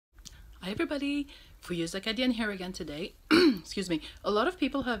Hi everybody, Fuyuzakadian here again today. Excuse me. A lot of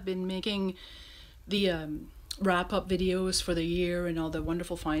people have been making the wrap-up videos for the year and all the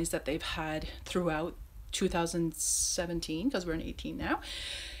wonderful finds that they've had throughout 2017, because we're in 18 now.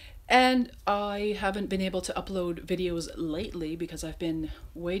 And I haven't been able to upload videos lately because I've been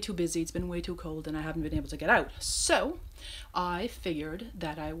way too busy. It's been way too cold and I haven't been able to get out. So I figured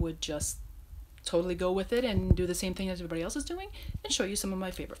that I would just totally go with it and do the same thing as everybody else is doing and show you some of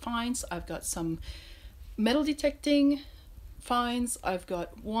my favorite finds. I've got some metal detecting finds. I've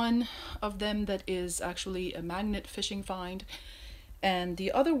got one of them that is actually a magnet fishing find, and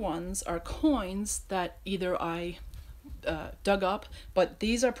the other ones are coins that either I dug up, but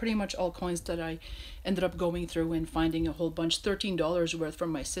these are pretty much all coins that I ended up going through and finding a whole bunch, $13 worth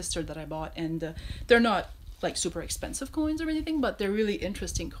from my sister that I bought, and they're not like super expensive coins or anything, but they're really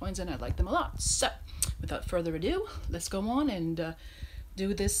interesting coins and I like them a lot. So without further ado, let's go on and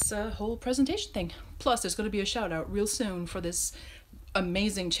do this whole presentation thing. Plus there's going to be a shout out real soon for this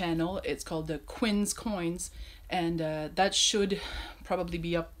amazing channel. It's called the Quin's Coins, and that should probably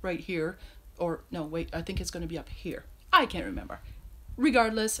be up right here, or no wait, I think it's going to be up here. I can't remember.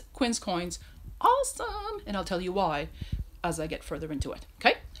 Regardless, Quin's Coins, awesome, and I'll tell you why as I get further into it.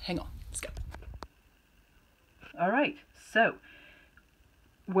 Okay, hang on, let's go. Alright, so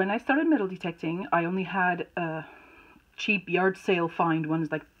when I started metal detecting, I only had a cheap yard sale find. One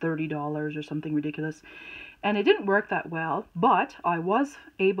is like $30 or something ridiculous, and it didn't work that well, but I was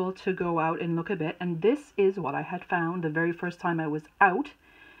able to go out and look a bit, and this is what I had found the very first time I was out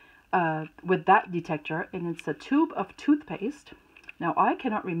with that detector, and it's a tube of toothpaste. Now I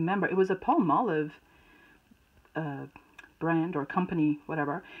cannot remember, it was a Palmolive brand or company,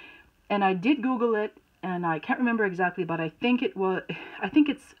 whatever, and I did Google it, and I can't remember exactly, but I think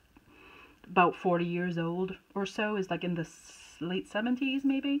it's about 40 years old or so. It's like in the late 70s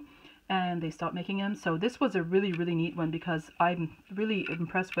maybe, and they stopped making them. So this was a really, really neat one because I'm really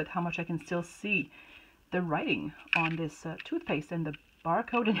impressed with how much I can still see the writing on this toothpaste and the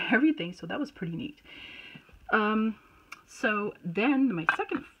barcode and everything. So that was pretty neat. So then my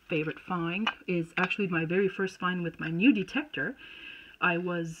second favorite find is actually my very first find with my new detector. I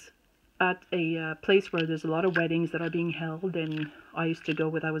was at a place where there's a lot of weddings that are being held, and I used to go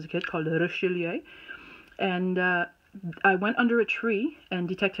when I was a kid, called Richelieu, and I went under a tree and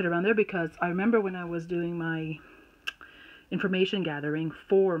detected around there because I remember when I was doing my information gathering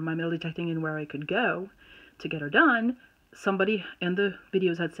for my metal detecting and where I could go to get her done, somebody in the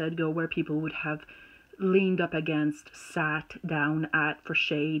videos had said go where people would have leaned up against, sat down at for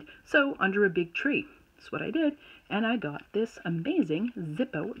shade, so under a big tree. That's what I did, and I got this amazing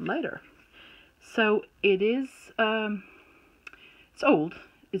Zippo lighter. So it is, it's old,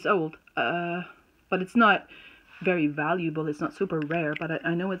 but it's not very valuable. It's not super rare, but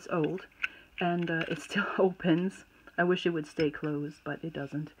I know it's old, and it still opens. I wish it would stay closed, but it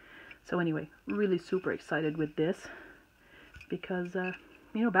doesn't. So anyway, really super excited with this because,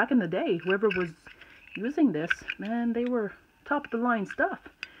 you know, back in the day, whoever was using this, man, they were top of the line stuff.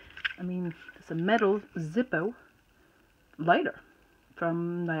 I mean, it's a metal Zippo lighter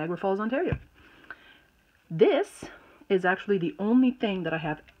from Niagara Falls, Ontario. This is actually the only thing that I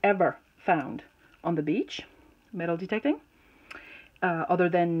have ever found on the beach, metal detecting, other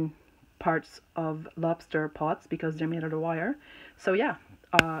than parts of lobster pots because they're made out of wire. So yeah,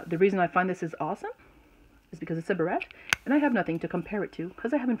 the reason I find this is awesome is because it's a barrette, and I have nothing to compare it to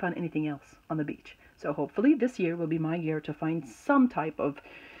because I haven't found anything else on the beach. So hopefully this year will be my year to find some type of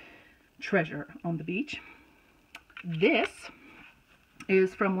treasure on the beach. This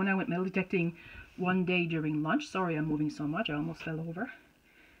is from when I went metal detecting one day during lunch. Sorry, I'm moving so much, I almost fell over.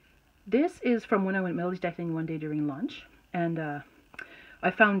 This is from when I went metal detecting one day during lunch, and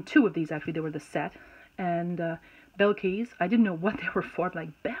I found two of these actually. They were the set, and bell keys. I didn't know what they were for. I'm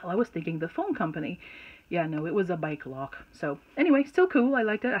like, Bell, I was thinking the phone company. Yeah, no, it was a bike lock. So anyway, still cool. I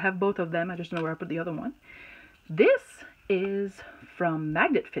liked it. I have both of them. I just know where I put the other one. This is from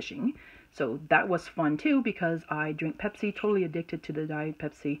magnet fishing. So that was fun too because I drink Pepsi, totally addicted to the Diet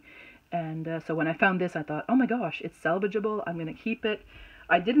Pepsi. And so when I found this, I thought, oh my gosh, it's salvageable. I'm going to keep it.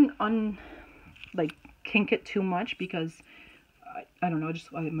 I didn't kink it too much because, I don't know,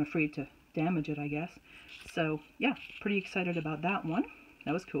 I'm afraid to damage it, I guess. So yeah, pretty excited about that one.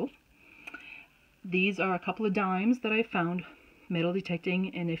 That was cool. These are a couple of dimes that I found metal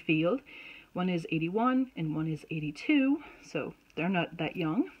detecting in a field. One is 81 and one is 82, so they're not that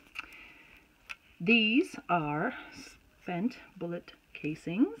young. These are spent bullet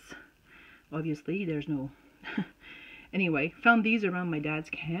casings. Obviously, there's no... Anyway, found these around my dad's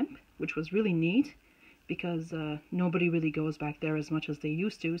camp, which was really neat because nobody really goes back there as much as they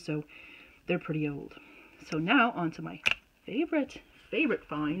used to, so they're pretty old. So now on to my favorite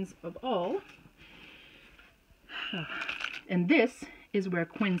finds of all. And this is where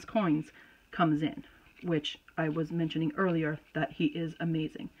Quin's Coins comes in, which I was mentioning earlier that he is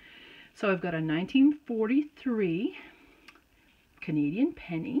amazing. So I've got a 1943 Canadian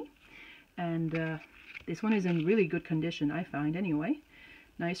penny, and this one is in really good condition, I find anyway.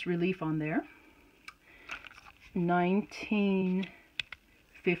 Nice relief on there.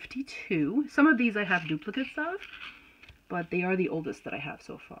 1952. Some of these I have duplicates of, but they are the oldest that I have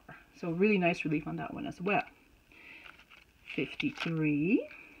so far. So really nice relief on that one as well. 53.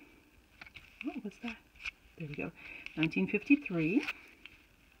 Oh, what's that? There we go. 1953.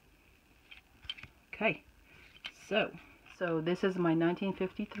 Okay. So this is my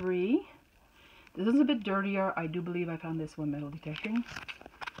 1953. This is a bit dirtier. I do believe I found this one metal detecting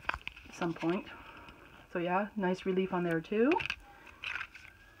at some point. So yeah, nice relief on there too.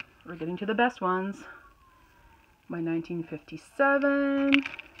 We're getting to the best ones. My 1957.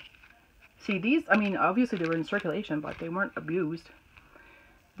 See, these, I mean, obviously they were in circulation, but they weren't abused.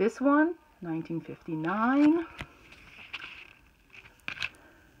 This one, 1959.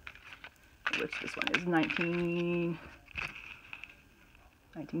 Which this one is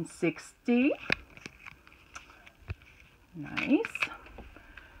 1960. Nice.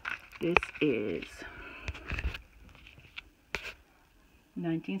 This is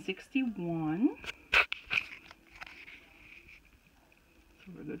 1961. So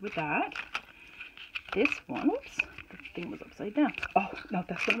we're good with that. This one, oops, the thing was upside down. Oh, no,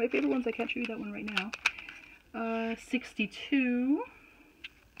 that's one of my favorite ones. I can't show you that one right now. 62.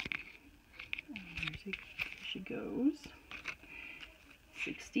 There she goes.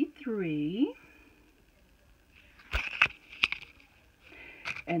 63.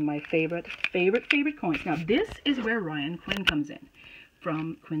 And my favorite coins. Now this is where Ryan Quin comes in,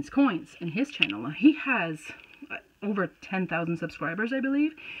 from Quin's Coins and his channel. Now, he has over 10,000 subscribers, I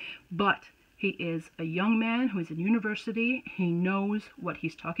believe, but he is a young man who is in university. He knows what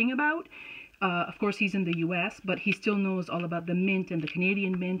he's talking about. Of course, he's in the US, but he still knows all about the mint and the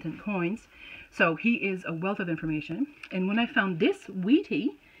Canadian mint and coins. So he is a wealth of information. And when I found this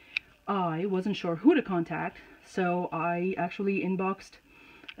Wheatie, I wasn't sure who to contact. So I actually inboxed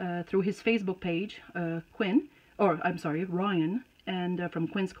through his Facebook page, Ryan, and from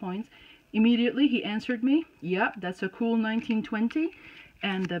Quin's Coins. Immediately he answered me, yeah, that's a cool 1920.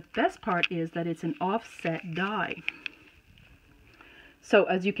 And the best part is that it's an offset die. So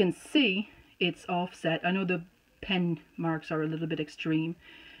as you can see, it's offset. I know the pen marks are a little bit extreme,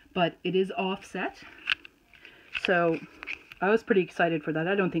 but it is offset. So I was pretty excited for that.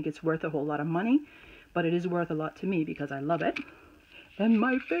 I don't think it's worth a whole lot of money, but it is worth a lot to me because I love it. And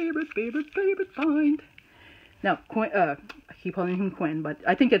my favorite find. Now, Quin, I keep calling him Quin, but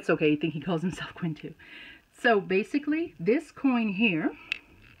I think it's okay. I think he calls himself Quin too. So basically, this coin here,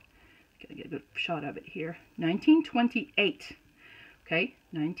 gotta get a good shot of it here, 1928. Okay,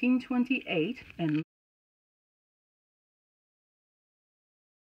 1928, and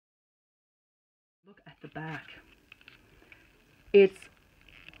look at the back. It's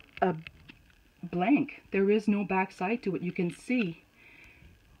a blank. There is no back side to it. You can see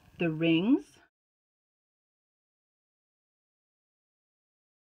the rings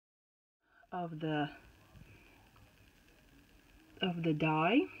of the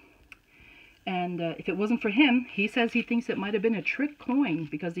die. And if it wasn't for him, he says he thinks it might have been a trick coin,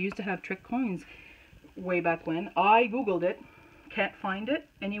 because they used to have trick coins way back when. I googled it, can't find it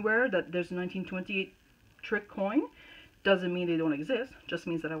anywhere that there's a 1928 trick coin. Doesn't mean they don't exist, just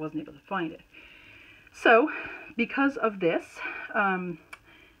means that I wasn't able to find it. So because of this,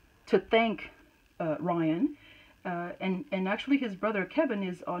 to thank Ryan, and actually his brother Kevin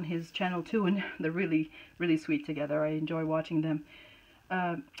is on his channel too, and they're really sweet together. I enjoy watching them.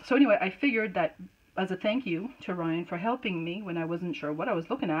 So anyway, I figured that as a thank you to Ryan for helping me when I wasn't sure what I was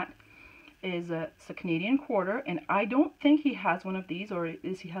looking at, it's a Canadian quarter, and I don't think he has one of these, or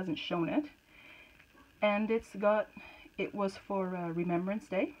he hasn't shown it. And it was for Remembrance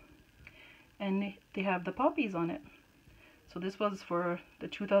Day, and they have the poppies on it. So this was for the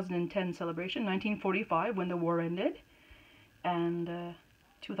 2010 celebration, 1945 when the war ended, and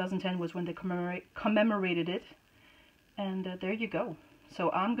 2010 was when they commemorated it, and there you go. So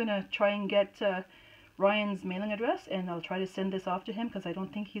I'm gonna try and get Ryan's mailing address, and I'll try to send this off to him because I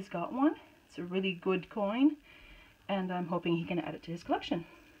don't think he's got one. It's a really good coin, and I'm hoping he can add it to his collection.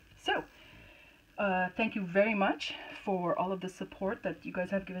 So thank you very much for all of the support that you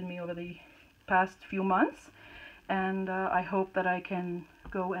guys have given me over the past few months, and I hope that I can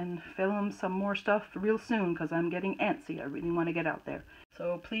go and film some more stuff real soon because I'm getting antsy. I really want to get out there.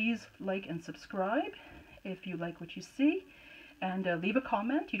 So please like and subscribe if you like what you see. And leave a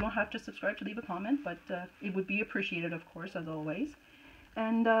comment. You don't have to subscribe to leave a comment, but it would be appreciated, of course, as always.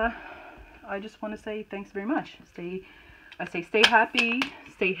 And I just want to say thanks very much. Stay happy,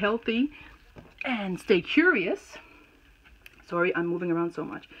 stay healthy, and stay curious. Sorry, I'm moving around so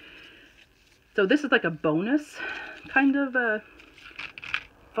much. So this is like a bonus kind of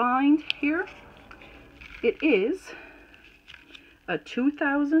find here. It is a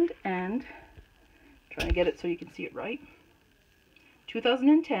 2000 and, trying to get it so you can see it right,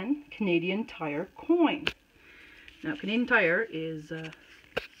 2010 Canadian Tire coin. Now, Canadian Tire is a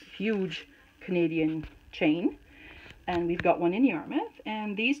huge Canadian chain, and we've got one in Yarmouth.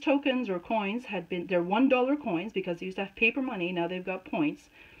 And these tokens or coins they're $1 coins because they used to have paper money. Now they've got points.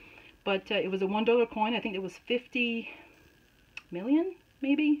 But it was a $1 coin. I think it was 50 million,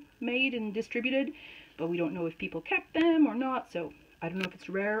 maybe, made and distributed. But we don't know if people kept them or not. So I don't know if it's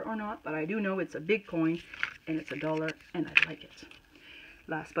rare or not, but I do know it's a big coin, and it's $1, and I like it.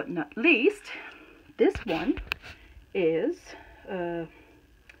 Last but not least, this one is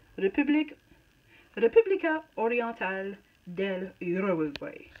República Oriental del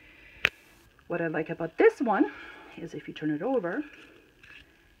Uruguay. What I like about this one is if you turn it over,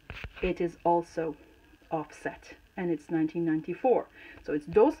 it is also offset, and it's 1994. So it's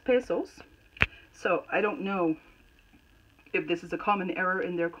 2 pesos. So I don't know if this is a common error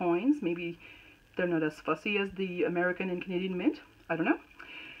in their coins. Maybe they're not as fussy as the American and Canadian Mint. I don't know.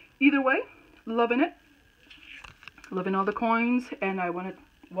 Either way, loving it. Loving all the coins. And I want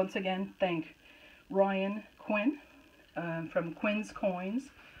to once again thank Ryan Quin from Quin's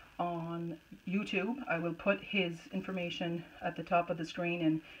Coins on YouTube. I will put his information at the top of the screen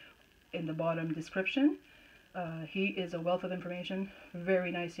and in the bottom description. He is a wealth of information.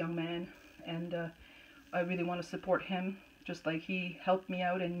 Very nice young man. And I really want to support him just like he helped me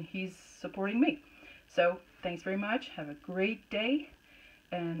out and he's supporting me. So thanks very much. Have a great day.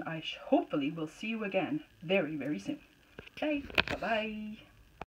 And I hopefully will see you again very, very soon. Okay, bye-bye.